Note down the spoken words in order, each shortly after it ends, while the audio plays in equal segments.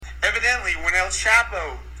Evidently, when El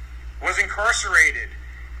Chapo was incarcerated,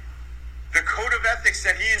 the code of ethics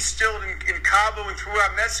that he instilled in Cabo and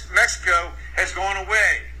throughout Mexico has gone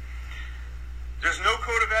away. There's no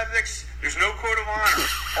code of ethics. There's no code of honor.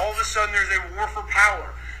 All of a sudden, there's a war for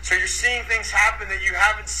power. So you're seeing things happen that you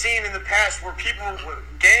haven't seen in the past, where people,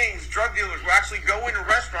 gangs, drug dealers will actually go into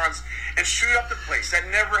restaurants and shoot up the place. That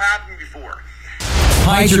never happened before.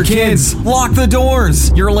 Hide your kids. Lock the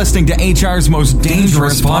doors. You're listening to HR's most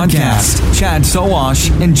dangerous podcast. Chad Sowash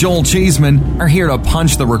and Joel Cheeseman are here to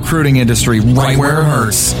punch the recruiting industry right where it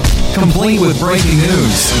hurts. Complete with breaking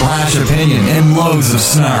news, brash opinion, and loads of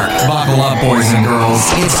snark. Buckle up, boys and girls.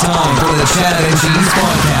 It's time for the Chad and Cheese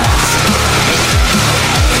Podcast.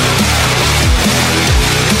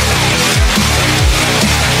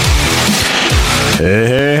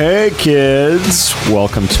 Hey, kids.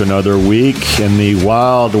 Welcome to another week in the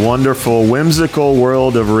wild, wonderful, whimsical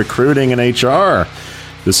world of recruiting and HR.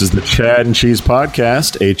 This is the Chad and Cheese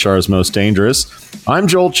Podcast, HR's most dangerous. I'm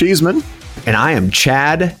Joel Cheeseman. And I am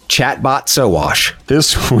Chad Chatbot Sowash.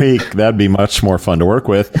 This week, that'd be much more fun to work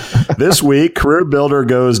with. This week, Career Builder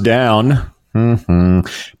goes down.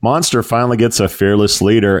 Monster finally gets a fearless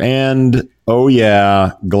leader, and oh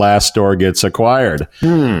yeah, Glassdoor gets acquired.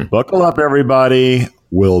 Buckle up, everybody.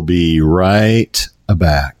 We'll be right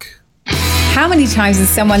back. How many times has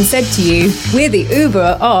someone said to you, we're the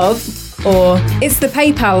Uber of, or it's the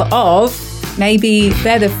PayPal of, maybe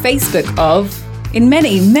they're the Facebook of? In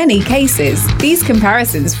many, many cases, these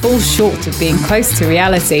comparisons fall short of being close to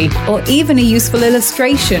reality or even a useful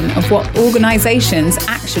illustration of what organizations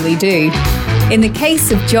actually do. In the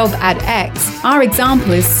case of Job Ad X, our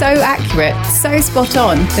example is so accurate, so spot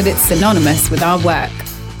on, that it's synonymous with our work.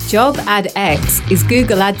 Job Ad X is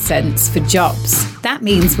Google AdSense for jobs. That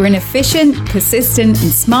means we're an efficient, persistent,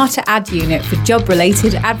 and smarter ad unit for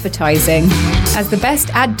job-related advertising. As the best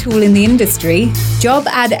ad tool in the industry, Job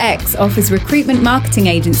Ad X offers recruitment marketing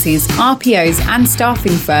agencies, RPOs, and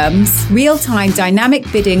staffing firms real-time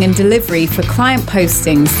dynamic bidding and delivery for client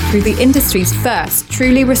postings through the industry's first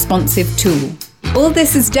truly responsive tool. All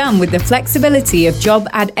this is done with the flexibility of Job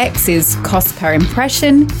Ad X's cost per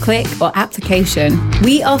impression, click, or application.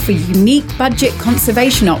 We offer unique budget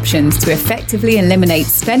conservation options to effectively eliminate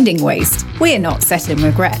spending waste. We're not set in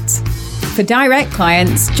regret. For direct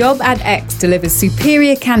clients, Job Ad X delivers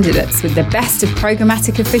superior candidates with the best of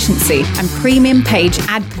programmatic efficiency and premium page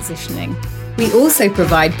ad positioning. We also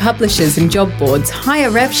provide publishers and job boards higher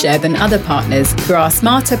rev share than other partners through our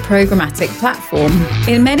smarter programmatic platform.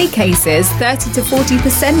 In many cases, 30 to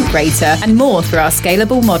 40% greater and more through our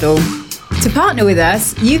scalable model. To partner with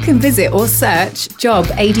us, you can visit or search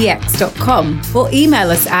jobadx.com or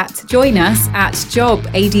email us at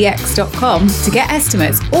joinus@jobadx.com to get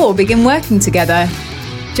estimates or begin working together.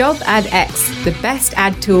 Job Ad X, the best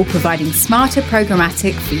ad tool providing smarter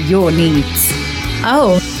programmatic for your needs.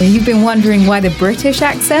 Oh, you've been wondering why the British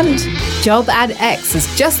accent? Job Ad X has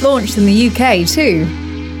just launched in the UK too.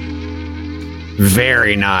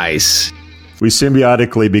 Very nice. We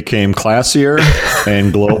symbiotically became classier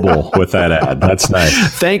and global with that ad. That's nice.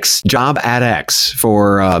 Thanks, Job Ad X,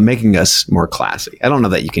 for making us more classy. I don't know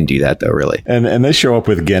that you can do that, though, really. And they show up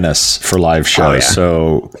with Guinness for live shows. Oh, yeah.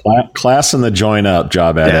 So class in the join up,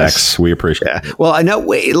 Job Ad X. We appreciate it. Well, I know.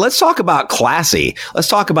 Wait, let's talk about classy. Let's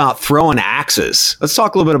talk about throwing axes. Let's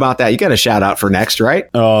talk a little bit about that. You got a shout out for next, right?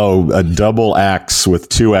 Oh, a double axe with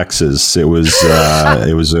two X's. It was,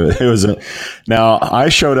 now I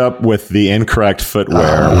showed up with the incorrect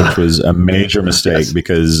footwear, which was a major mistake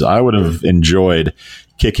because I would have enjoyed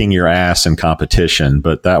kicking your ass in competition,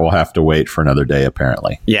 but that will have to wait for another day,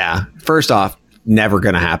 apparently. Yeah. First off, never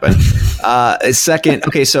going to happen. Second,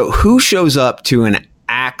 okay, so who shows up to an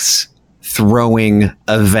axe throwing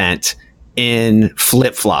event in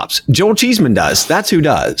flip-flops? Joel Cheeseman does. That's who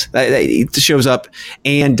does. He shows up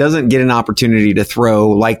and doesn't get an opportunity to throw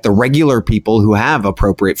like the regular people who have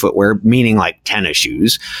appropriate footwear, meaning like tennis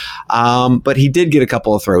shoes. But he did get a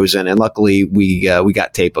couple of throws in, and luckily we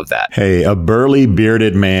got tape of that. Hey, a burly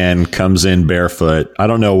bearded man comes in barefoot. I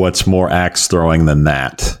don't know what's more axe throwing than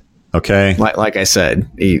that. Okay. Like I said,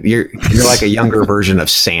 you're like a younger version of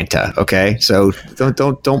Santa. Okay. So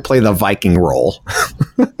don't play the Viking role.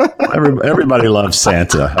 Everybody loves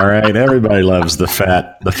Santa. All right. Everybody loves the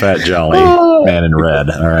fat jolly man in red.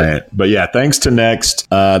 All right. But yeah, thanks to Next.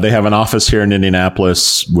 They have an office here in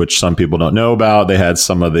Indianapolis, which some people don't know about. They had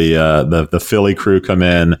some of the Philly crew come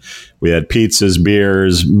in. We had pizzas,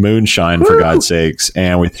 beers, moonshine, for God's sakes,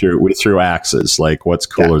 and we threw axes. Like, what's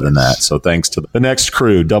cooler than that? So thanks to the Next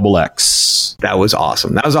crew, Double X. That was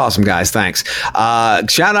awesome. That was awesome, guys. Thanks.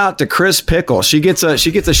 Shout out to Chris Pickle. She gets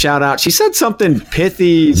a shout out. She said something pithy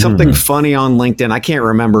me something funny on LinkedIn. I can't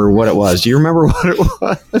remember what it was. Do you remember what it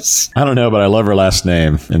was? I don't know, but I love her last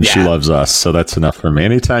name, and she loves us, so that's enough for me.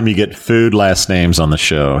 Anytime you get food last names on the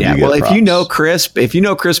show, yeah. Well, if you know Chris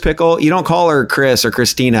Pickle, you don't call her Chris or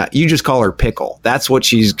Christina. You just call her Pickle. That's what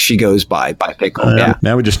she goes by Pickle.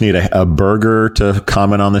 Now we just need a burger to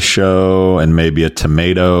comment on the show, and maybe a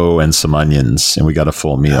tomato and some onions, and we got a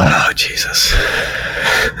full meal. Oh, Jesus.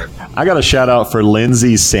 I got a shout out for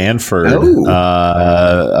Lindsay Sanford,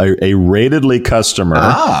 a ratedly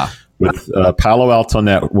customer with Palo Alto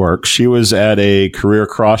Network. She was at a Career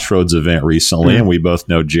Crossroads event recently, and we both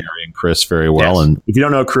know Jerry and Chris very well. Yes. And if you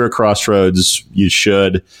don't know Career Crossroads, you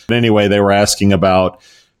should. But anyway, they were asking about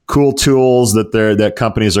cool tools that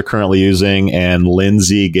companies are currently using, and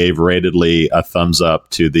Lindsay gave ratedly a thumbs up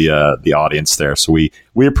to the audience there. So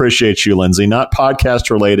we appreciate you, Lindsay. Not podcast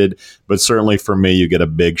related, but certainly for me, you get a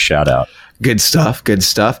big shout out. Good stuff. Good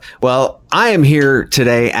stuff. Well, I am here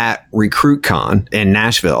today at RecruitCon in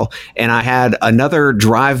Nashville, and I had another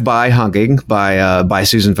drive-by hugging by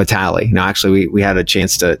Susan Vitale. Now, actually, we had a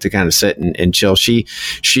chance to kind of sit and chill. She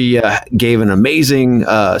gave an amazing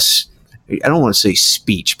I don't want to say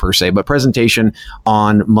speech per se, but presentation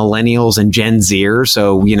on millennials and Gen Zers.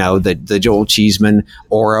 So, the Joel Cheeseman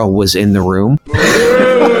aura was in the room.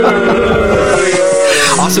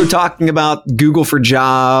 Also talking about Google for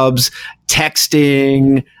Jobs,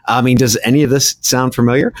 texting. I mean, does any of this sound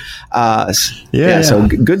familiar? So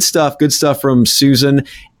good stuff from Susan.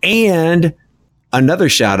 And another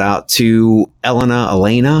shout out to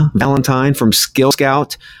Elena Valentine from Skill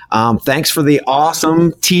Scout. Thanks for the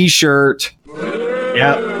awesome t-shirt. She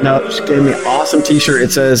gave me an awesome t-shirt.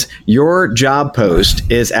 It says, "Your job post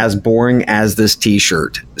is as boring as this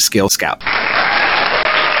t-shirt." Skill Scout.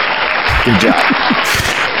 Good job.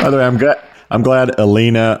 By the way, I'm glad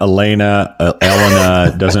Elena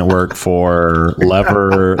doesn't work for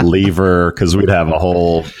lever, because we'd have a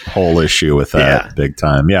whole iteration with that big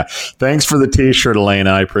time. Yeah. Thanks for the t-shirt, Elena.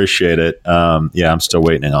 I appreciate it. I'm still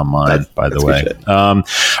waiting on mine, by the way.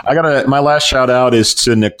 My last shout out is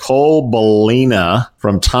to Nicole Bellina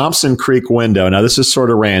from Thompson Creek Window. Now, this is sort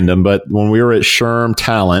of random, but when we were at Sherm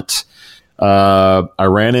Talent, I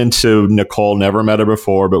ran into Nicole, never met her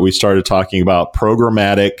before, but we started talking about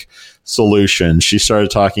programmatic solutions. She started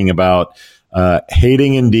talking about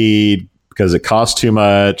hating Indeed because it costs too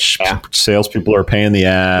much. Salespeople are paying the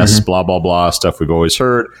ass, blah, blah, blah, stuff we've always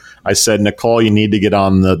heard. I said, Nicole, you need to get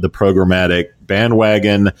on the programmatic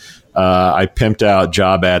bandwagon. I pimped out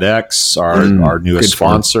JobAdX, our newest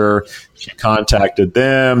sponsor. She contacted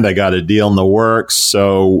them. They got a deal in the works.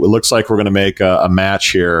 So it looks like we're going to make a match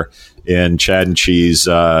here in Chad and Cheese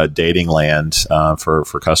dating land for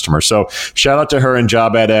customers. So shout out to her and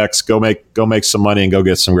JobAdX. Go make some money and go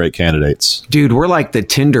get some great candidates. Dude, we're like the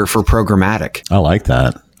Tinder for programmatic. I like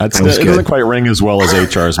that. It doesn't quite ring as well as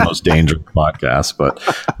HR's Most Dangerous podcast, but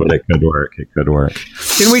it could work. It could work.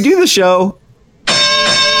 Can we do the show?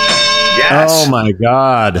 Yes. Oh my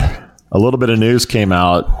God. A little bit of news came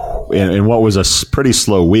out in what was a pretty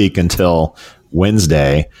slow week until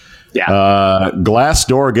Wednesday.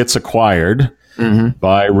 Glassdoor gets acquired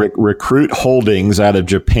by Recruit Holdings out of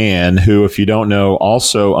Japan, who, if you don't know,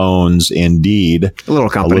 also owns Indeed, a little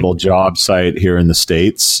company, a little job site here in the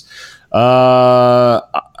States.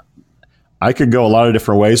 I could go a lot of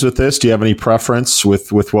different ways with this. Do you have any preference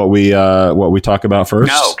with what we talk about first?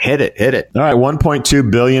 No, hit it. All right,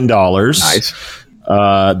 $1.2 billion. Nice.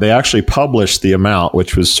 They actually published the amount,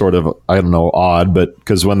 which was sort of, I don't know, odd, but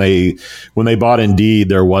because when they bought Indeed,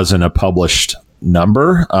 there wasn't a published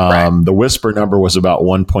number. The whisper number was about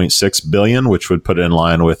 1.6 billion, which would put it in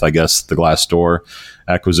line with, I guess, the Glassdoor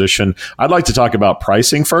acquisition. I'd like to talk about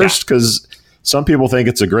pricing first, because some people think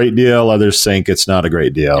it's a great deal. Others think it's not a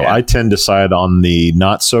great deal. Yeah. I tend to side on the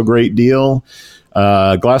not so great deal.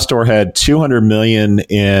 Glassdoor had $200 million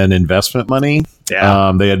in investment money.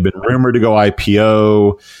 Yeah. They had been rumored to go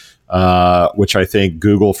IPO, which I think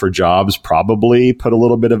Google for Jobs probably put a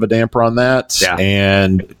little bit of a damper on that. Yeah.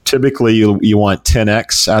 And typically you want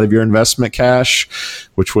 10x out of your investment cash,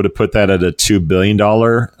 which would have put that at a $2 billion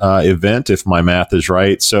event, if my math is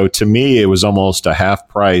right. So to me, it was almost a half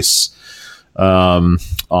price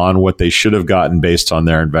on what they should have gotten based on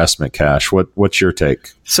their investment cash. What's your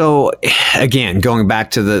take? So again, going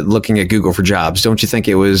back to looking at Google for Jobs, don't you think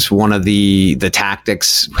it was one of the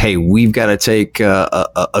tactics? Hey, we've got to take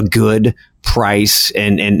a good price,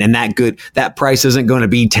 and that price isn't going to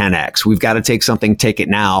be 10x. We've got to take it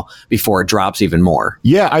now before it drops even more.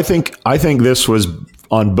 Yeah, I think this was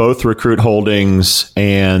on both Recruit Holdings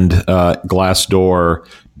and Glassdoor,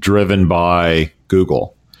 driven by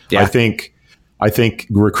Google. Yeah. I think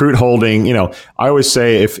Recruit Holding, I always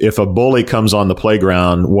say if a bully comes on the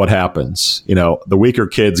playground, what happens? The weaker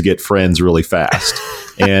kids get friends really fast.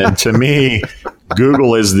 And to me,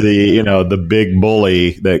 Google is the big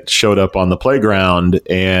bully that showed up on the playground,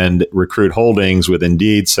 and Recruit Holdings with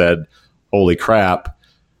Indeed said, holy crap,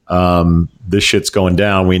 this shit's going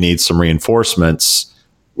down. We need some reinforcements.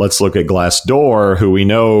 Let's look at Glassdoor, who we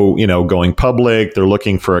know, going public. They're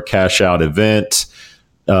looking for a cash out event.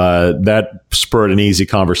 That spurred an easy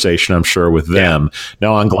conversation, I'm sure, with them.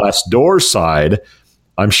 Now, on Glassdoor's side,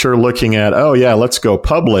 I'm sure looking at, let's go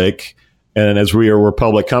public. And as we're a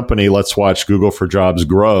public company, let's watch Google for Jobs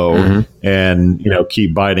grow and,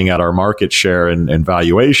 keep biting at our market share and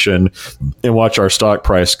valuation and watch our stock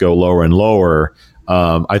price go lower and lower.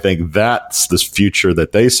 I think that's the future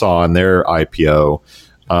that they saw in their IPO.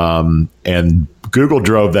 And Google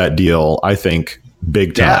drove that deal, I think,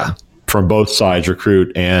 big time from both sides,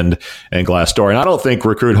 Recruit and Glassdoor. And I don't think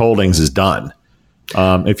Recruit Holdings is done.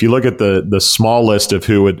 If you look at the small list of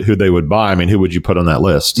who they would buy, who would you put on that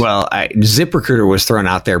list? Well, ZipRecruiter was thrown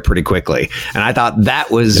out there pretty quickly, and I thought that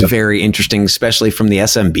was very interesting, especially from the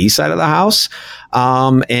SMB side of the house.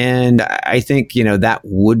 And I think that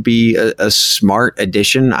would be a smart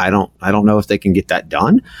addition. I don't know if they can get that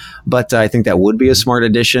done, but I think that would be a smart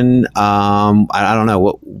addition. I don't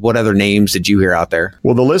know what other names did you hear out there?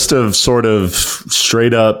 Well, the list of sort of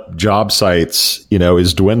straight up job sites,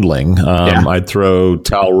 is dwindling. I'd throw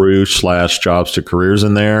Talroo / Jobs to Careers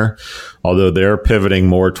in there, although they're pivoting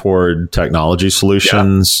more toward technology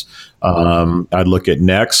solutions. I'd look at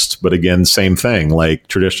Next, but again, same thing, like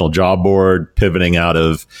traditional job board, pivoting out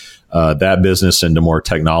of that business into more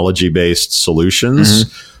technology-based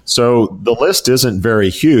solutions. So the list isn't very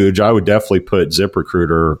huge. I would definitely put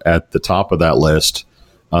ZipRecruiter at the top of that list.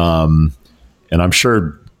 And I'm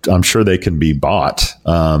sure they can be bought.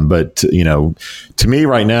 But, to me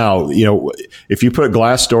right now, if you put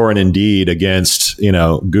Glassdoor and Indeed against,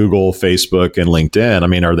 Google, Facebook, and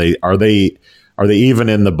LinkedIn, are they even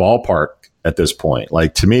in the ballpark at this point?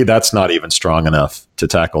 Like, to me, that's not even strong enough to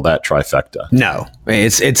tackle that trifecta. No,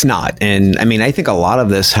 it's not. And I think a lot of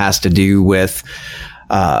this has to do with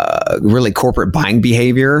really corporate buying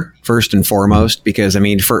behavior first and foremost, because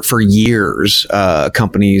for years,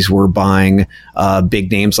 companies were buying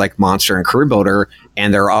big names like Monster and CareerBuilder,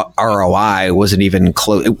 and their ROI wasn't even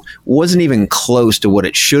close. It wasn't even close to what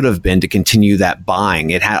it should have been to continue that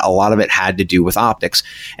buying. A lot of it had to do with optics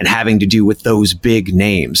and having to do with those big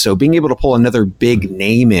names. So being able to pull another big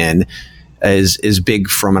name in is big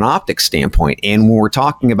from an optics standpoint. And when we're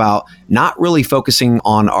talking about not really focusing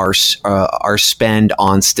on our spend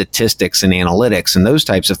on statistics and analytics and those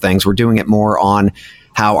types of things, we're doing it more on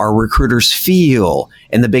how our recruiters feel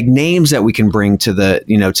and the big names that we can bring to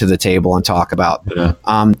the table and talk about.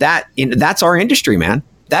 That's our industry, man.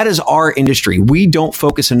 That is our industry. We don't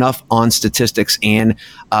focus enough on statistics and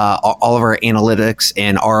all of our analytics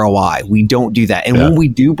and ROI. We don't do that. And when we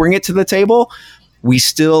do bring it to the table, we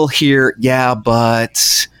still hear,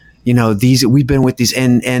 but we've been with these,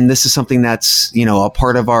 and this is something that's, a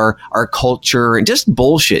part of our culture, and just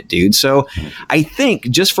bullshit, dude. So I think,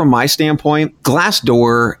 just from my standpoint,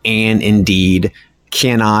 Glassdoor and Indeed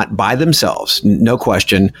cannot by themselves, no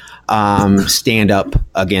question, stand up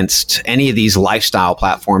against any of these lifestyle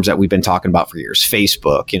platforms that we've been talking about for years.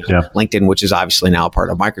 Facebook, LinkedIn, which is obviously now a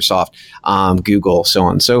part of Microsoft, Google, so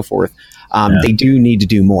on and so forth. They do need to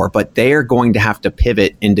do more, but they are going to have to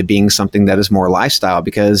pivot into being something that is more lifestyle,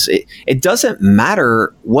 because it doesn't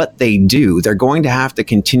matter what they do. They're going to have to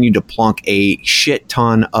continue to plunk a shit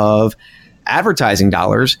ton of advertising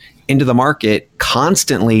dollars into the market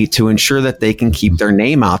constantly to ensure that they can keep their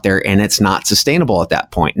name out there, and it's not sustainable at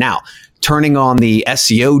that point. Now, turning on the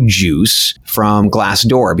SEO juice from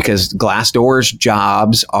Glassdoor, because Glassdoor's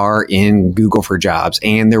jobs are in Google for Jobs,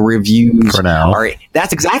 and the reviews are.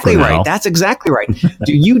 That's exactly right. That's exactly right.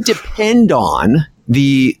 Do you depend on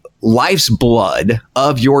the life's blood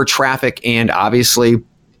of your traffic and obviously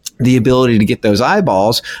the ability to get those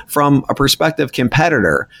eyeballs from a prospective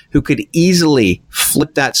competitor who could easily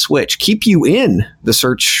flip that switch, keep you in the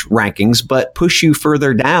search rankings, but push you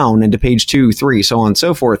further down into page 2, 3, so on and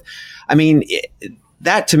so forth?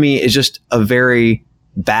 That to me is just a very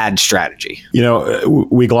bad strategy.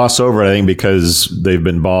 We gloss over it, I think, because they've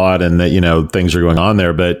been bought and that, things are going on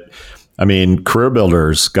there. But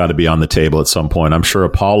CareerBuilder's got to be on the table at some point. I'm sure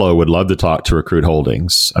Apollo would love to talk to Recruit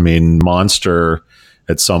Holdings. Monster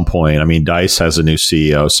at some point. Dice has a new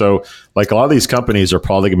CEO. So like a lot of these companies are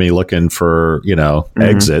probably going to be looking for,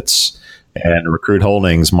 exits, and Recruit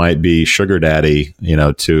Holdings might be sugar daddy,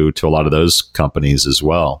 to a lot of those companies as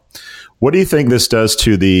well. What do you think this does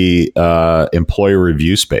to the employer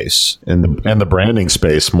review space and the branding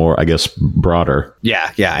space more, I guess, broader?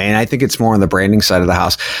 Yeah. And I think it's more on the branding side of the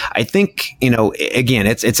house. I think, again,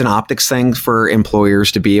 it's an optics thing for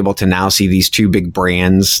employers to be able to now see these two big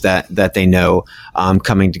brands that they know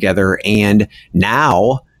coming together. And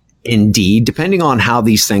now Indeed, depending on how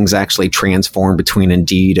these things actually transform between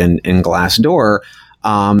Indeed and Glassdoor,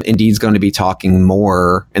 Indeed's going to be talking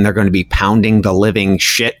more, and they're going to be pounding the living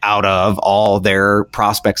shit out of all their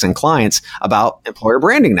prospects and clients about employer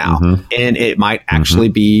branding now. Mm-hmm. And it might actually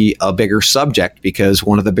be a bigger subject because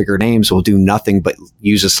one of the bigger names will do nothing but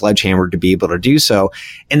use a sledgehammer to be able to do so.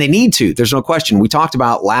 And they need to. There's no question. We talked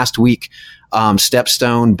about last week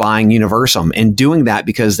Stepstone buying Universum and doing that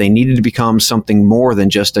because they needed to become something more than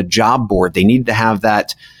just a job board. They needed to have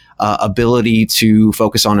that ability to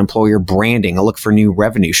focus on employer branding and look for new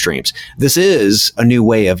revenue streams. This is a new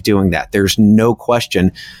way of doing that. There's no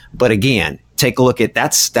question. But again, take a look at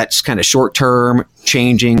that's kind of short term,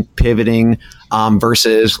 changing, pivoting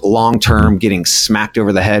versus long term, getting smacked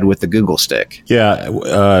over the head with the Google stick. Yeah,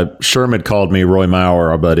 Sherm had called me, Roy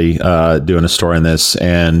Maurer, our buddy, doing a story on this,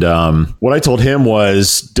 and what I told him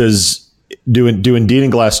was, do Indeed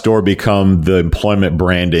and Glassdoor become the employment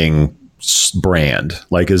branding brand?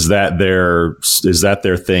 Like, is that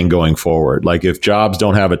their thing going forward? Like, if jobs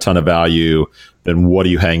don't have a ton of value, then what do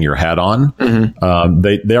you hang your hat on? Mm-hmm.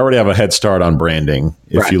 They already have a head start on branding.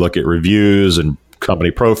 If you look at reviews and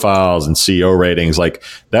company profiles and CEO ratings, like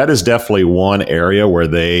that is definitely one area where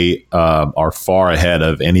they are far ahead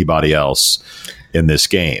of anybody else in this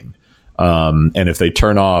game. And if they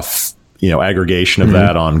turn off aggregation of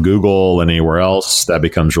that on Google and anywhere else, that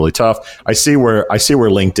becomes really tough. I see where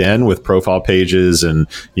LinkedIn with profile pages and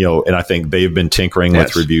I think they've been tinkering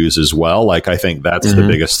with reviews as well. Like, I think that's the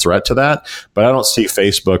biggest threat to that, but I don't see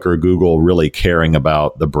Facebook or Google really caring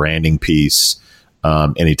about the branding piece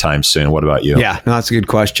anytime soon. What about you? Yeah, no, that's a good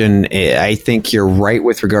question. I think you're right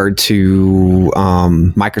with regard to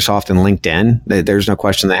Microsoft and LinkedIn. There's no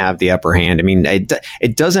question they have the upper hand. I mean,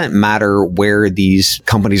 it doesn't matter where these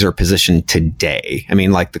companies are positioned today. I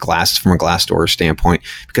mean, like from a Glassdoor standpoint,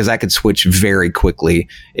 because that could switch very quickly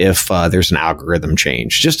if there's an algorithm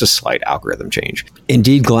change, just a slight algorithm change.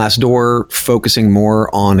 Indeed, Glassdoor focusing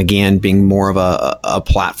more on, again, being more of a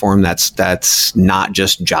platform that's not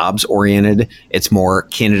just jobs oriented. It's more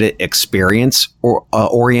candidate experience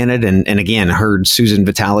oriented. And again, heard Susan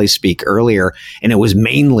Vitale speak earlier, and it was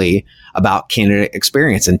mainly about candidate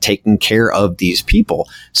experience and taking care of these people.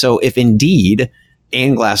 So if Indeed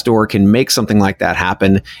and Glassdoor can make something like that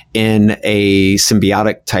happen in a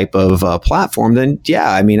symbiotic type of platform, then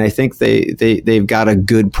yeah, I mean, I think they've got a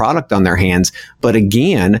good product on their hands. But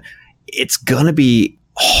again, it's going to be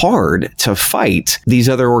hard to fight these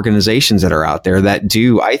other organizations that are out there that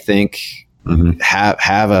do, I think,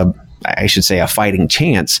 have a fighting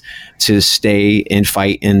chance to stay and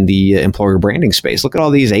fight in the employer branding space. Look at all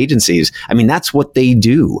these agencies. I mean, that's what they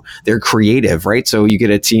do. They're creative, right? So you get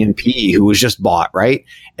a TNP who was just bought, right?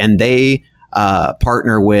 And they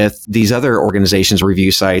partner with these other organizations,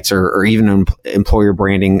 review sites, or even employer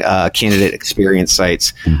branding, candidate experience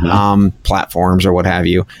sites, platforms, or what have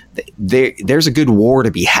you. There's a good war to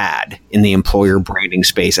be had in the employer branding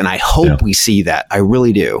space. And I hope we see that. I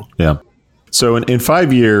really do. Yeah. So in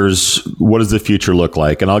 5 years, what does the future look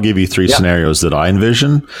like? And I'll give you three scenarios that I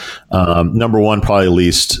envision. Number one, probably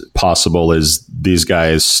least possible, is these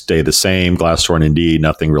guys stay the same. Glassdoor and Indeed,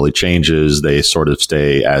 nothing really changes. They sort of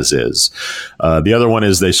stay as is. The other one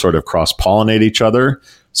is they sort of cross-pollinate each other.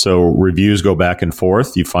 So reviews go back and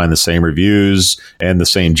forth. You find the same reviews and the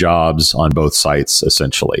same jobs on both sites,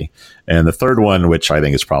 essentially. And the third one, which I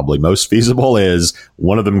think is probably most feasible, is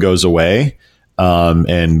one of them goes away.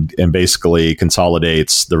 And basically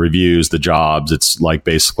consolidates the reviews, the jobs. It's like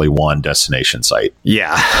basically one destination site.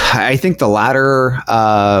 Yeah, I think the latter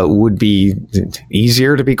would be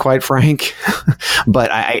easier, to be quite frank. But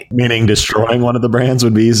meaning destroying one of the brands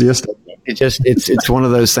would be easiest. It's one of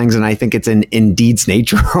those things, and I think it's in Indeed's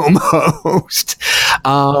nature almost.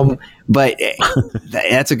 But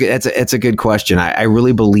that's a good question. I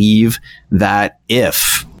really believe that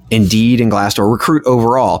if Indeed and Glassdoor, Recruit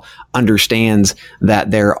overall, understands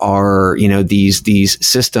that there are, these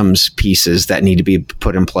systems pieces that need to be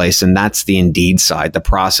put in place. And that's the Indeed side, the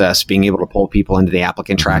process, being able to pull people into the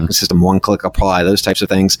applicant tracking system, one-click apply, those types of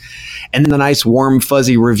things. And then the nice warm,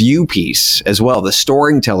 fuzzy review piece as well, the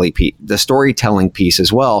storytelling piece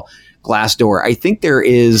as well. Glassdoor, I think there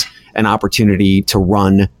is an opportunity to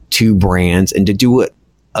run two brands and to do it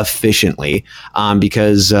efficiently,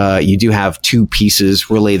 because you do have two pieces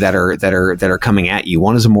really that are coming at you.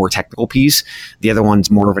 One is a more technical piece. The other one's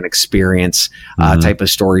more of an experience type of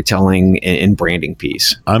storytelling and branding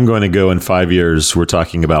piece. I'm going to go in 5 years. We're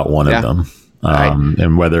talking about one of them. Right.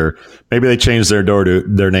 And whether maybe they change their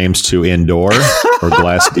names to Indoor or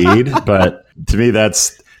Glassdeed, but to me,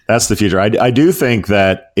 that's the future. I do think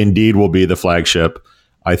that Indeed will be the flagship.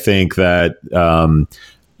 I think that,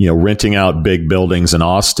 renting out big buildings in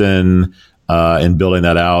Austin, and building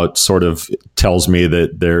that out sort of tells me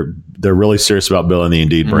that they're really serious about building the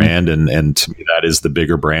Indeed brand. And to me, that is the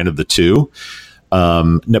bigger brand of the two.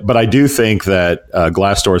 But I do think that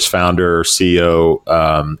Glassdoor's founder,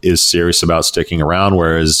 CEO, is serious about sticking around,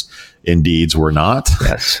 whereas Indeed's were not.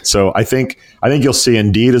 Yes. So I think you'll see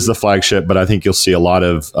Indeed as the flagship, but I think you'll see a lot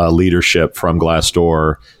of leadership from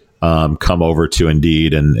Glassdoor come over to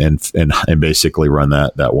Indeed and basically run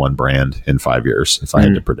that one brand in 5 years, if I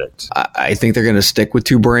had to predict. I think they're going to stick with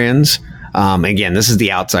two brands. Again, this is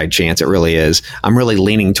the outside chance. It really is. I'm really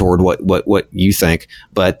leaning toward what you think,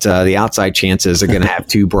 but the outside chances are going to have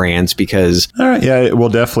two brands because. All right. Yeah, it will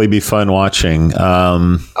definitely be fun watching.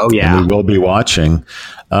 And we will be watching.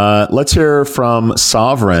 Let's hear from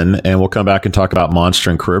Sovereign, and we'll come back and talk about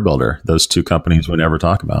Monster and Career Builder. Those two companies we never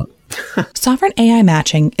talk about. Sovereign AI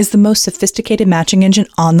Matching is the most sophisticated matching engine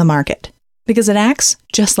on the market because it acts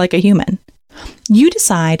just like a human. You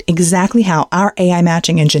decide exactly how our AI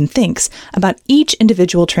matching engine thinks about each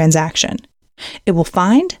individual transaction. It will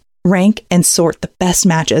find, rank, and sort the best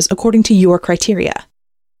matches according to your criteria.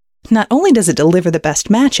 Not only does it deliver the best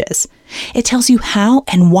matches, it tells you how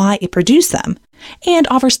and why it produced them and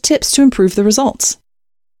offers tips to improve the results.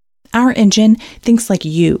 Our engine thinks like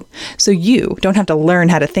you, so you don't have to learn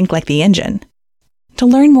how to think like the engine. To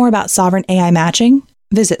learn more about Sovereign AI Matching,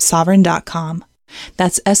 visit sovereign.com.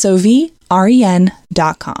 That's SOVREN.com.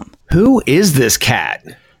 Who is this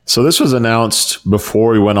cat? So this was announced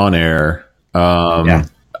before we went on air.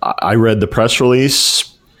 I read the press release.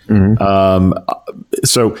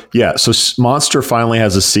 So Monster finally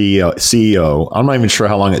has a CEO. I'm not even sure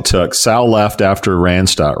how long it took. Sal left after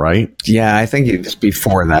Randstad, right? Yeah, I think it was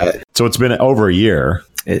before that. So it's been over a year.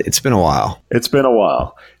 It's been a while. It's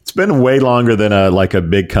been way longer than a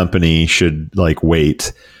big company should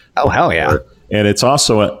wait. Oh, hell yeah. And it's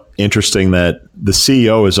also interesting that the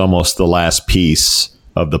CEO is almost the last piece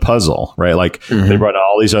of the puzzle, right? They brought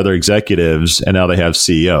all these other executives and now they have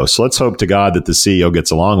CEO. So let's hope to God that the CEO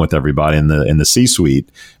gets along with everybody in the C-suite,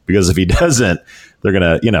 because if he doesn't, they're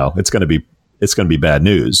going to, it's going to be bad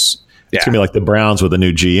news. Yeah. It's gonna be like the Browns with a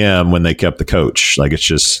new GM when they kept the coach.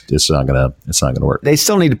 It's not gonna work. They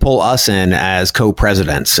still need to pull us in as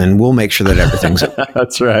co-presidents, and we'll make sure that everything's.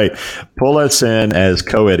 That's right. Pull us in as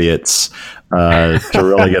co-idiots to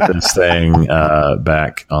really get this thing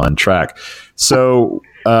back on track. So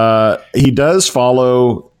he does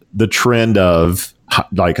follow the trend of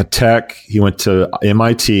a tech. He went to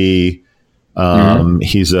MIT.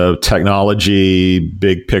 He's a technology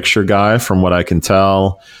big picture guy, from what I can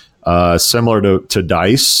tell. Similar to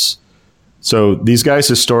Dice. So these guys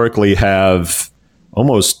historically have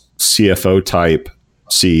almost CFO type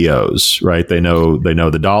CEOs, right? They know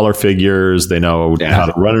the dollar figures, they know how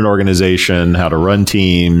to run an organization, how to run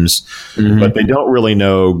teams, but they don't really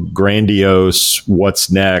know grandiose,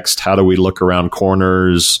 what's next, how do we look around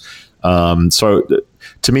corners. So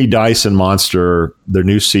to me, Dice and Monster, their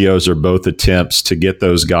new CEOs are both attempts to get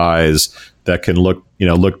those guys that can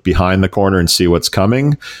look behind the corner and see what's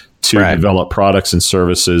coming, to develop products and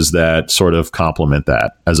services that sort of complement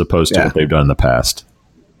that, as opposed to what they've done in the past.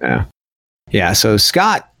 Yeah. So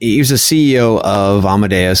Scott, he was a CEO of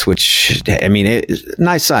Amadeus, which,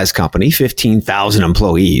 nice sized company, 15,000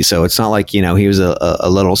 employees. So it's not like, he was a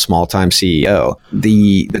little small time CEO.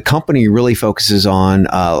 The company really focuses on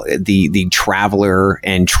the traveler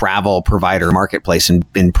and travel provider marketplace and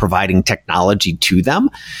providing technology to them.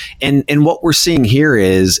 And what we're seeing here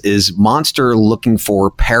is Monster looking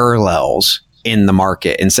for parallels in the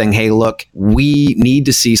market and saying, hey, look, we need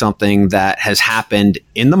to see something that has happened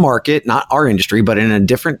in the market, not our industry, but in a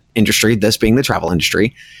different industry, this being the travel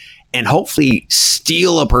industry, and hopefully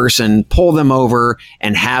steal a person, pull them over,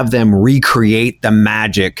 and have them recreate the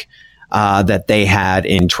magic that they had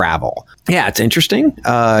in travel. Yeah, it's interesting.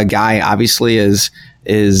 Guy obviously has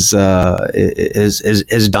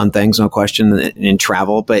done things, no question, in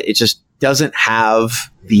travel, but it just doesn't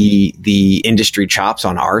have the industry chops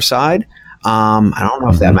on our side. I don't know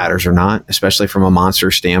if that matters or not, especially from a Monster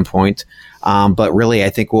standpoint. But really, I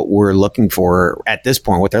think what we're looking for at this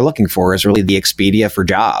point, what they're looking for is really the Expedia for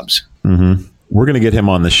jobs. We're going to get him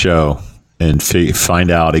on the show and find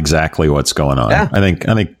out exactly what's going on. Yeah. I think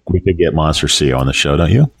we could get Monster CEO on the show,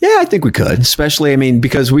 don't you? Yeah, I think we could. Especially, I mean,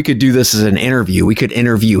 because we could do this as an interview. We could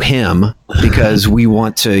interview him because we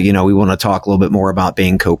want to, we want to talk a little bit more about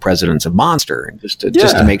being co-presidents of Monster, and just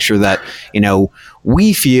to make sure that,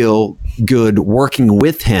 we feel good working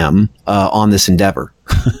with him on this endeavor.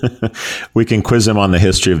 We can quiz him on the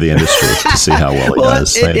history of the industry to see how well he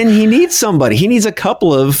does. And he needs somebody. He needs a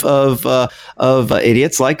couple of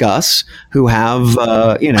idiots like us who have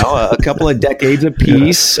a couple of decades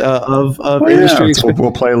apiece of industry.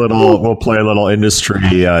 We'll play a little industry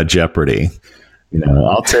Jeopardy.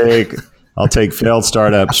 I'll take failed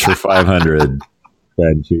startups for 500.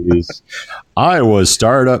 Geez. I was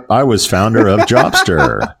founder of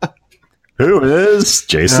Jobster. Who is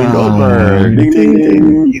Jason Goldberg? Ding, ding,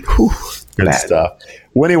 ding. Good stuff.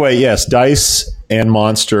 Well, anyway, yes, Dice and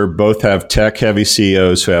Monster both have tech-heavy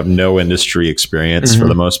CEOs who have no industry experience for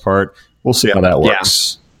the most part. We'll see how that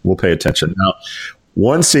works. Yeah. We'll pay attention. Now,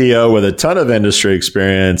 one CEO with a ton of industry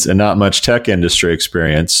experience and not much tech industry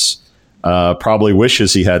experience probably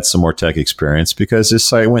wishes he had some more tech experience because his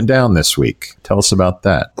site went down this week. Tell us about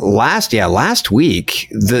that. Last week,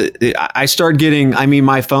 I started getting,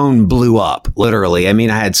 my phone blew up, literally. I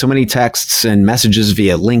had so many texts and messages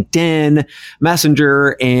via LinkedIn,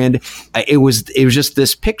 Messenger, and it was just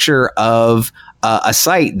this picture of a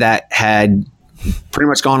site that had pretty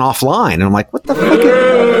much gone offline. And I'm like, what the fuck?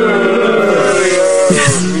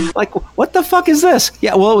 What the fuck is this?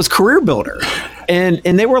 Yeah, well, it was Career Builder. And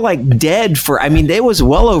they were dead for, they was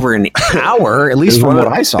well over an hour, at least from what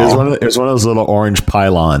I saw. It was one of those little orange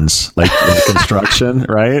pylons, in construction,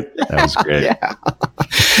 right? That was great. Yeah.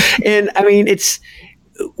 And it's,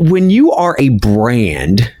 when you are a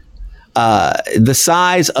brand, the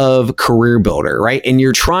size of Career Builder, right? And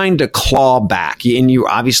you're trying to claw back, and you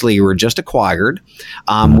obviously were just acquired.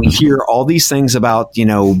 We hear all these things about,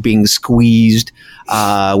 being squeezed,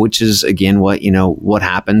 which is again what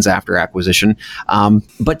happens after acquisition.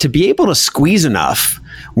 But to be able to squeeze enough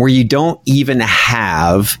where you don't even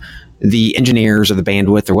have the engineers or the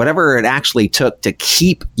bandwidth or whatever it actually took to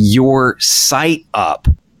keep your site up,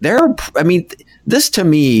 this to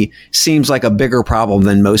me seems like a bigger problem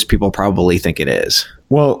than most people probably think it is.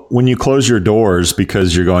 Well, when you close your doors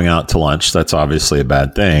because you're going out to lunch, that's obviously a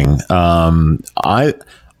bad thing. I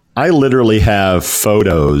literally have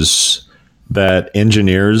photos that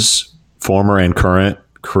engineers, former and current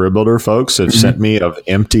Career Builder folks, have sent me of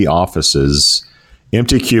empty offices,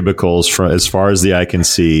 empty cubicles as far as the eye can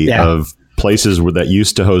see of places that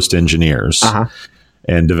used to host engineers.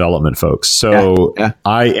 And development folks. So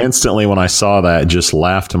I instantly, when I saw that, just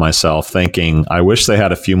laughed to myself thinking, I wish they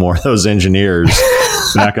had a few more of those engineers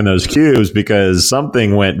back in those queues, because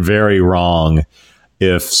something went very wrong.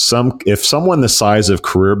 If someone the size of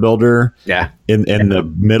Career Builder in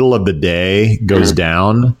the middle of the day goes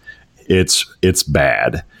down, it's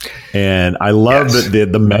bad. And I love that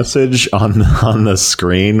the message on the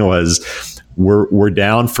screen was, we're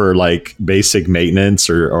down for basic maintenance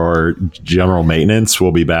or general maintenance.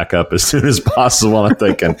 We'll be back up as soon as possible. I'm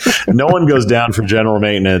thinking no one goes down for general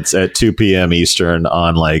maintenance at 2 p.m. Eastern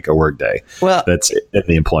on a work day. Well, that's in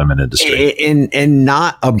the employment industry. And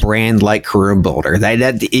not a brand like Career Builder.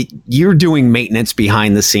 You're doing maintenance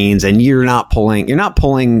behind the scenes, and you're not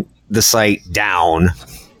pulling the site down.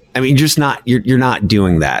 You're not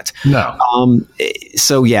doing that. No.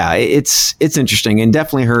 So yeah, it's interesting, and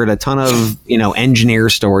definitely heard a ton of, engineer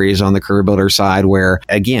stories on the Career Builder side where,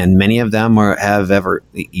 again, many of them have ever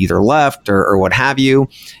either left or what have you.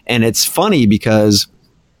 And it's funny because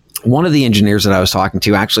one of the engineers that I was talking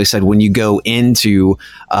to actually said, when you go into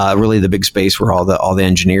really the big space where all the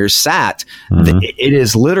engineers sat, it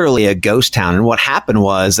is literally a ghost town. And what happened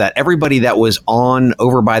was that everybody that was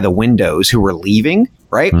over by the windows who were leaving,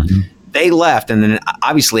 right? They left, and then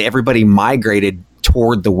obviously everybody migrated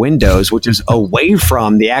toward the windows, which is away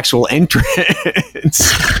from the actual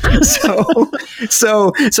entrance.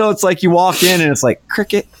 so it's like you walk in and it's like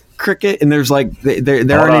cricket, and there's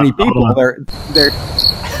there aren't any people. There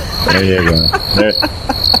you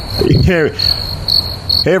go.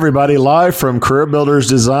 Hey everybody, live from Career Builder's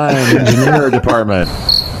Design Engineer Department.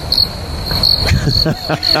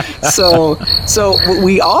 So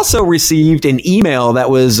we also received an email that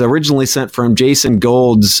was originally sent from Jason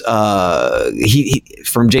Gold's.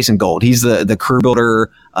 From Jason Gold. He's the Career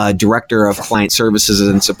Builder director of client services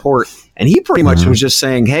and support, and he pretty much was just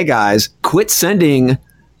saying, "Hey guys, quit sending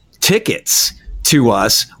tickets to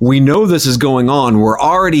us. We know this is going on. We're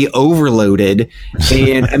already overloaded.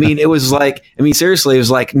 And I mean, seriously, it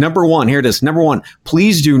was like, number one, here it is. Number one,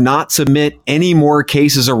 please do not submit any more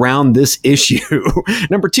cases around this issue.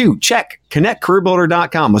 Number two, check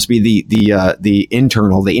connectcareerbuilder.com. Must be the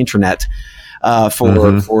intranet. For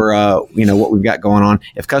what we've got going on.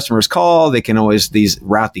 If customers call, they can always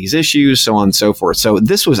route these issues, so on and so forth. So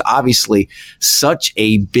this was obviously such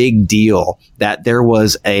a big deal that there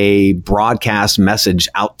was a broadcast message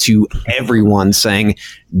out to everyone saying,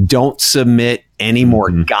 don't submit any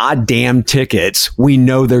more goddamn tickets. We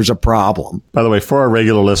know there's a problem. By the way, for our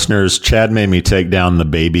regular listeners, Chad made me take down the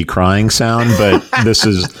baby crying sound, but this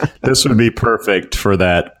would be perfect for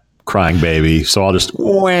that crying baby. So I'll just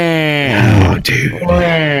dude.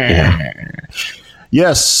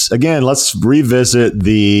 Yes, again, let's revisit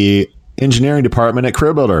the engineering department at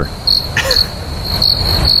Career Builder.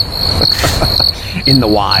 In the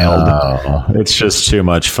wild. Oh, it's just too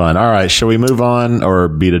much fun. All right, shall we move on or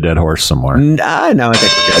beat a dead horse some more? No, I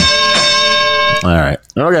think we're good. All right.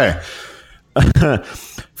 Okay.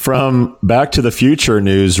 From Back to the Future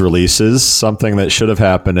news releases, something that should have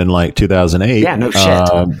happened in like 2008. Yeah, no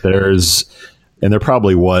shit. There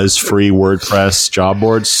probably was free WordPress job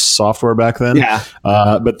board software back then. Yeah.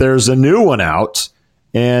 But there's a new one out,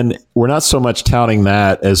 and we're not so much touting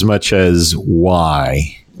that as much as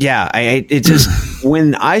why. Yeah, it just,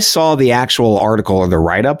 when I saw the actual article or the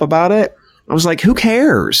write-up about it, I was like, who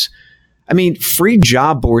cares? I mean, free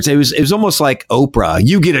job boards, it was almost like Oprah.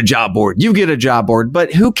 You get a job board,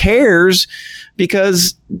 but who cares?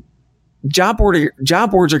 Because job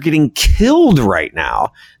boards are getting killed right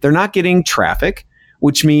now. They're not getting traffic,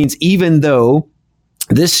 which means even though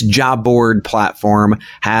this job board platform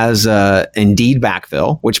has Indeed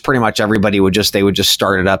backfill, which pretty much everybody would just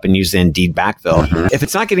start it up and use the Indeed backfill. Mm-hmm. If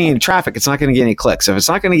it's not getting any traffic, it's not going to get any clicks. If it's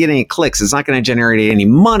not going to get any clicks, it's not going to generate any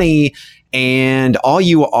money. And all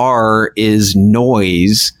you are is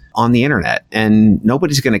noise on the internet, and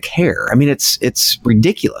nobody's going to care. I mean, it's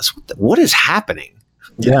ridiculous. What is happening?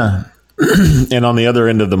 Yeah. And on the other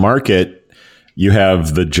end of the market, you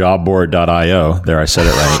have the jobboard.io. There, I said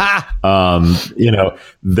it right.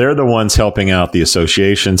 They're the ones helping out the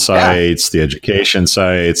association sites, the education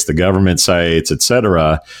sites, the government sites, et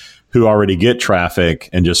cetera, who already get traffic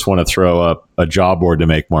and just want to throw up a job board to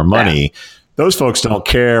make more money. Yeah. Those folks don't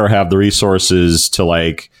care or have the resources to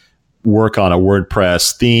work on a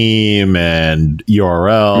WordPress theme and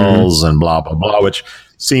URLs and blah, blah, blah, which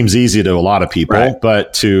seems easy to a lot of people, right.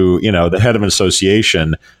 But to, the head of an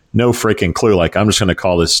association, no freaking clue. I'm just going to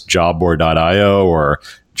call this jobboard.io or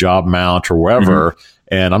JobMount or wherever,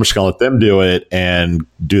 and I'm just going to let them do it and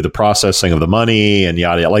do the processing of the money and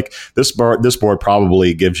yada, yada. This board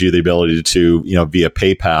probably gives you the ability to, via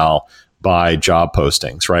PayPal, buy job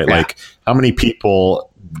postings, right? Yeah. How many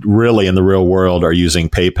people really in the real world are using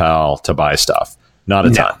PayPal to buy stuff? Not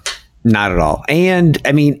a ton. Not at all. And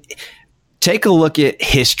I mean, take a look at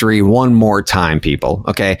history one more time, people.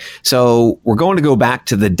 Okay. So we're going to go back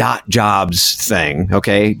to the .jobs thing.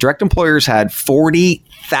 Okay. Direct employers had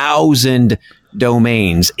 40,000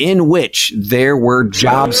 domains in which there were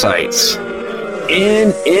job sites.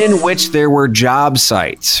 In which there were job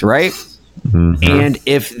sites, right? Mm-hmm. And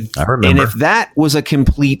if that was a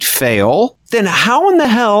complete fail, then how in the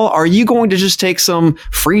hell are you going to just take some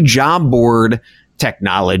free job board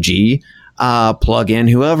technology, plug in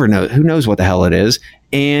who knows what the hell it is,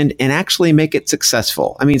 and actually make it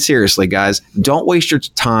successful? I mean, seriously, guys, don't waste your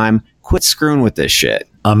time. Quit screwing with this shit.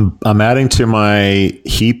 I'm adding to my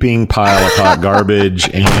heaping pile of hot garbage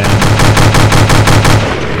and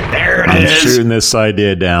I'm shooting this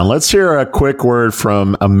idea down. Let's hear a quick word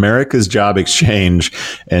from America's Job Exchange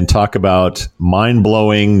and talk about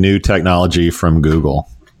mind-blowing new technology from Google.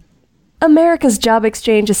 America's Job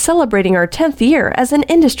Exchange is celebrating our 10th year as an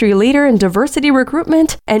industry leader in diversity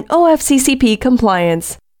recruitment and OFCCP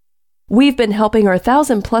compliance. We've been helping our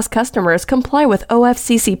 1,000-plus customers comply with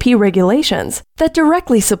OFCCP regulations that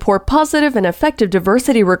directly support positive and effective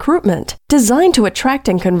diversity recruitment, designed to attract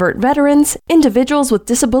and convert veterans, individuals with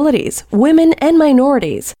disabilities, women, and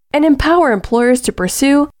minorities, and empower employers to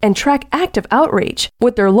pursue and track active outreach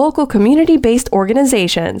with their local community-based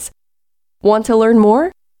organizations. Want to learn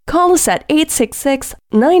more? Call us at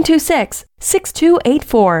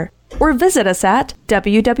 866-926-6284 or visit us at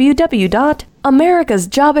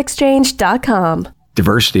www.americasjobexchange.com.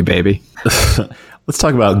 Diversity, baby. Let's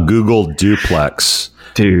talk about Google Duplex.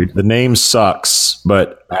 Dude. The name sucks,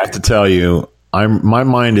 but I have to tell you, my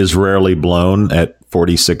mind is rarely blown at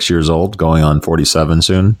 46 years old, going on 47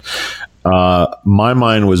 soon. My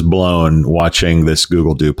mind was blown watching this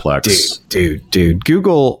Google Duplex. Dude.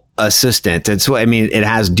 Google Assistant. It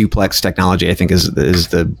has duplex technology, I think is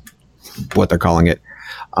the what they're calling it.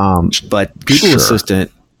 But Google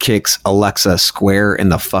Assistant kicks Alexa square in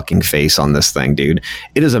the fucking face on this thing, dude.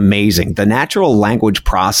 It is amazing. The natural language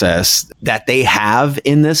process that they have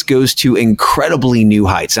in this goes to incredibly new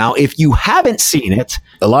heights. Now, if you haven't seen it,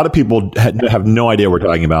 a lot of people have no idea what we're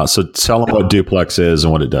talking about. So tell them what duplex is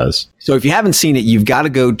and what it does. So if you haven't seen it, you've got to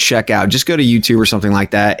go check out, just go to YouTube or something like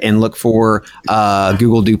that and look for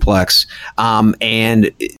Google Duplex. And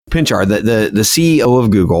Pinchar, the CEO of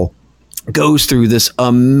Google, goes through this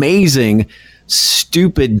amazing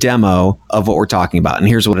stupid demo of what we're talking about. And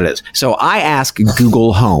here's what it is. So I ask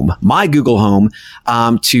Google Home, my Google Home,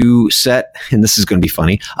 to set, and this is going to be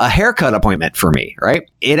funny, a haircut appointment for me, right?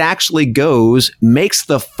 It actually makes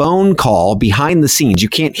the phone call behind the scenes. You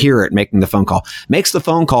can't hear it making the phone call, makes the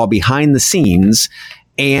phone call behind the scenes.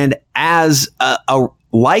 And as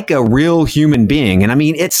like a real human being, and I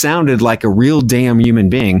mean, it sounded like a real damn human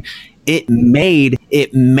being. It made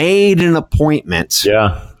an appointment.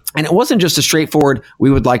 Yeah. And it wasn't just a straightforward,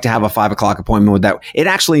 we would like to have a 5 o'clock appointment with that. It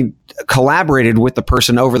actually collaborated with the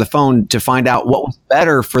person over the phone to find out what was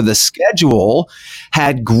better for the schedule,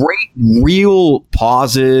 had great real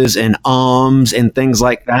pauses and ums and things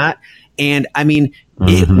like that. And I mean,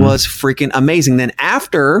 it was freaking amazing. Then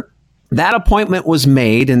after that appointment was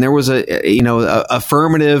made and there was a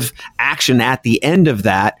affirmative action at the end of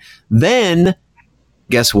that, then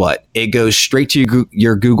guess what? It goes straight to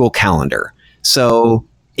your Google Calendar. So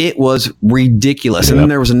it was ridiculous. And then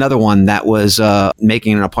there was another one that was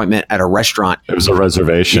making an appointment at a restaurant. It was a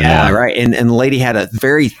reservation. Yeah, right. And the lady had a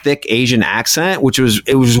very thick Asian accent, which was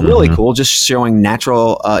really cool, just showing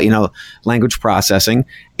natural language processing.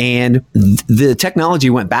 And the technology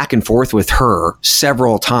went back and forth with her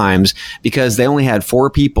several times because they only had 4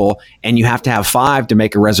 people and you have to have 5 to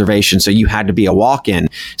make a reservation. So you had to be a walk-in.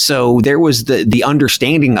 So there was the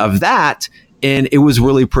understanding of that. And it was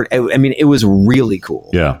really pretty. I mean, it was really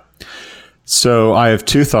cool. Yeah. So I have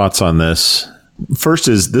 2 thoughts on this. First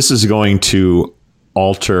is this is going to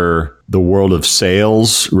alter the world of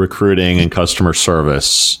sales, recruiting, and customer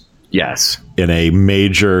service. Yes. In a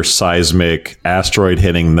major seismic asteroid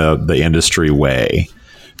hitting the industry way.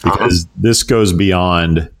 Because this goes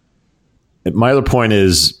beyond. My other point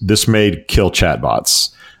is this may kill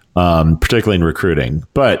chatbots, particularly in recruiting.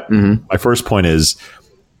 But my first point is,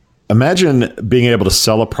 imagine being able to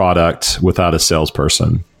sell a product without a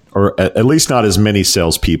salesperson, or at least not as many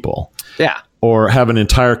salespeople. Yeah. Or have an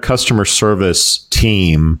entire customer service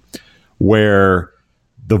team where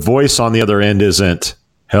the voice on the other end isn't,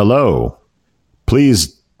 hello,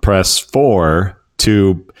 please press 4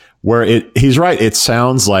 to where he's right. It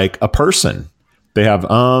sounds like a person. They have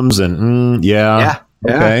ums and yeah.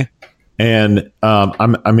 Okay. And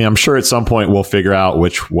I'm sure at some point we'll figure out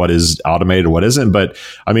what is automated, what isn't. But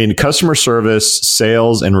I mean, customer service,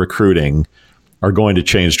 sales, and recruiting are going to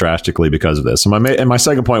change drastically because of this. And my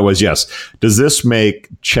second point was, yes, does this make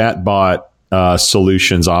chatbot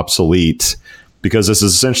solutions obsolete? Because this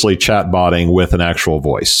is essentially chatbotting with an actual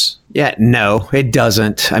voice. Yeah, no, it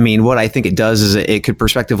doesn't. I mean, what I think it does is it could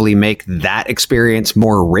prospectively make that experience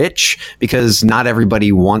more rich because not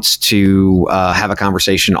everybody wants to have a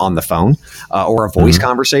conversation on the phone or a voice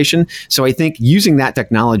conversation. So I think using that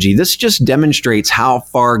technology, this just demonstrates how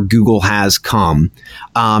far Google has come.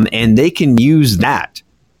 And they can use that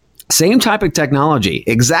same type of technology,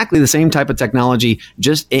 exactly the same type of technology,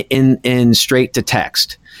 just in straight to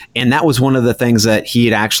text. And that was one of the things that he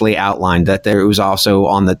had actually outlined, that there was also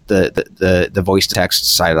on the voice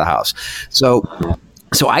text side of the house. So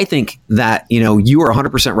I think that, you are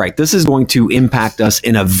 100% right. This is going to impact us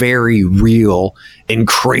in a very real and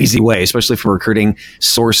crazy way, especially for recruiting,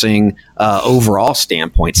 sourcing, overall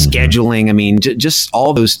standpoint, scheduling. I mean, just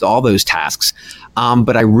all those tasks.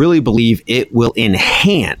 But I really believe it will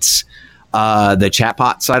enhance the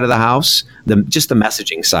chatbot side of the house, the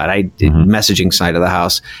messaging side, messaging side of the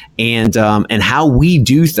house, and how we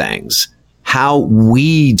do things.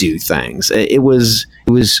 It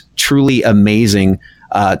was truly amazing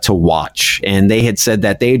to watch. And they had said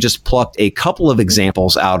that they had just plucked a couple of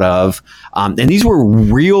examples out of, and these were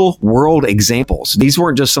real world examples. These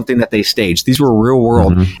weren't just something that they staged. These were real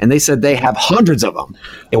world. And they said they have hundreds of them.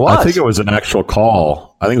 I think it was an actual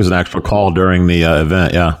call. During the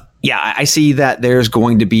event. Yeah. Yeah, I see that there's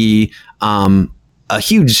going to be a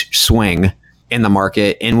huge swing in the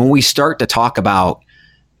market. And when we start to talk about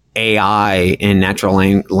AI and natural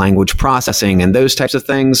language processing and those types of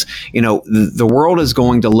things, the world is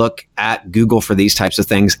going to look at Google for these types of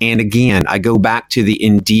things. And again, I go back to the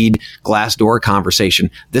Indeed Glassdoor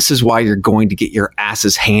conversation. This is why you're going to get your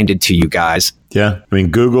asses handed to you guys. Yeah. I mean,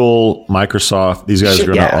 Google, Microsoft, these guys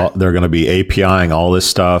they're going to be APIing all this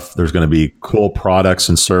stuff. There's going to be cool products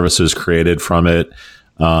and services created from it.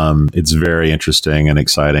 It's very interesting and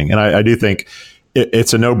exciting. And I do think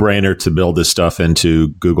it's a no-brainer to build this stuff into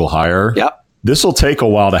Google Hire. Yep. This will take a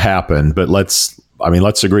while to happen, but let's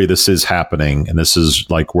agree this is happening, and this is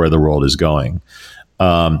like where the world is going.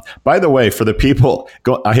 By the way, for the people,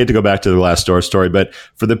 I hate to go back to the Glassdoor story, but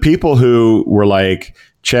for the people who were like,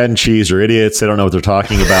 Chad and Cheese are idiots, they don't know what they're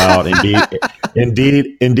talking about.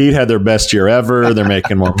 Indeed had their best year ever. They're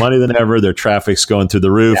making more money than ever. Their traffic's going through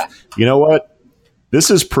the roof. Yeah. You know what? This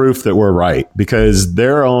is proof that we're right, because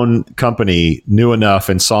their own company knew enough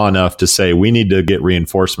and saw enough to say, we need to get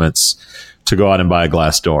reinforcements to go out and buy a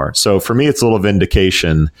Glassdoor. So for me, it's a little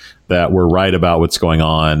vindication that we're right about what's going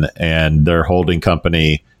on, and their holding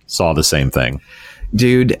company saw the same thing.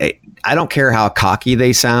 Dude, I don't care how cocky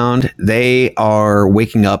they sound. They are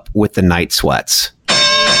waking up with the night sweats.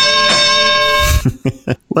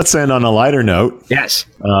 Let's end on a lighter note. Yes.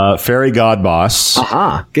 Fairy God Boss.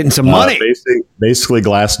 Getting some money. Basically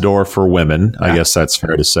Glassdoor for women. Yeah. I guess that's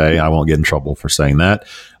fair to say. I won't get in trouble for saying that.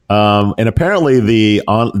 And apparently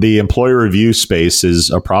the employee review space is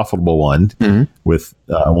a profitable one with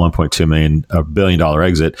 $1.2 billion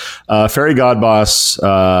exit. Fairy God Boss,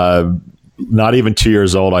 not even 2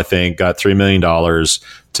 years old, I think, got $3 million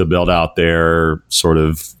to build out their sort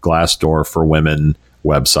of Glassdoor for women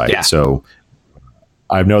website. Yeah. So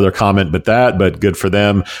I have no other comment but good for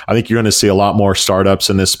them. I think you're going to see a lot more startups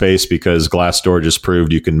in this space, because Glassdoor just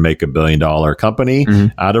proved you can make $1 billion company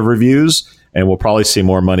out of reviews. And we'll probably see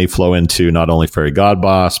more money flow into not only Fairy God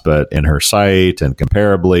Boss, but in her site and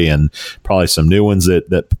Comparably, and probably some new ones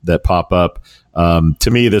that pop up.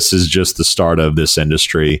 To me, this is just the start of this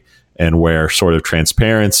industry, and where sort of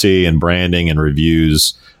transparency and branding and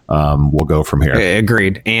reviews will go from here.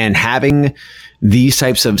 Agreed. And having these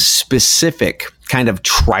types of specific kind of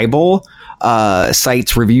tribal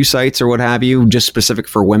sites, review sites or what have you, just specific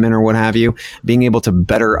for women or what have you, being able to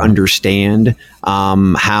better understand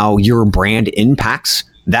how your brand impacts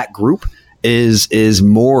that group is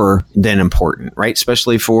more than important, right?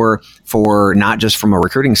 Especially for not just from a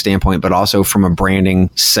recruiting standpoint, but also from a branding,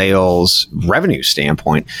 sales, revenue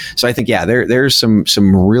standpoint. So I think, there's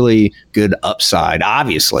some really good upside,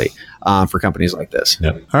 obviously, for companies like this.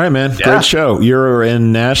 Yep. All right, man. Yeah. Great show. You're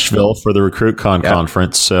in Nashville for the RecruitCon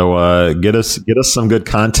conference. So get us some good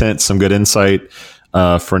content, some good insight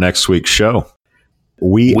for next week's show.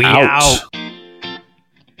 We out.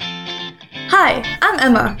 Hi, I'm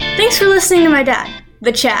Emma. Thanks for listening to my dad,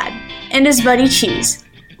 the Chad, and his buddy Cheese.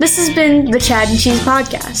 This has been the Chad and Cheese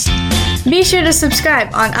Podcast. Be sure to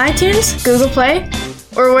subscribe on iTunes, Google Play,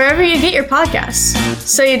 or wherever you get your podcasts,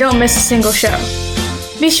 so you don't miss a single show.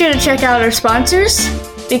 Be sure to check out our sponsors,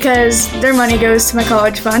 because their money goes to my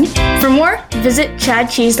college fund. For more, visit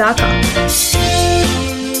chadcheese.com.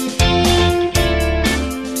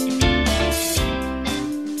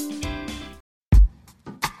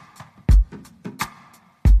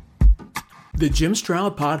 The Jim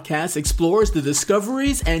Stroud Podcast explores the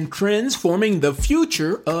discoveries and trends forming the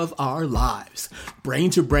future of our lives.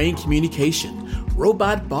 Brain-to-brain communication,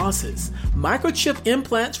 robot bosses, microchip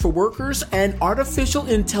implants for workers, and artificial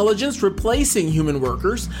intelligence replacing human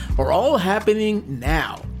workers are all happening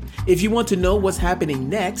now. If you want to know what's happening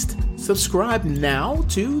next, subscribe now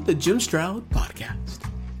to the Jim Stroud Podcast.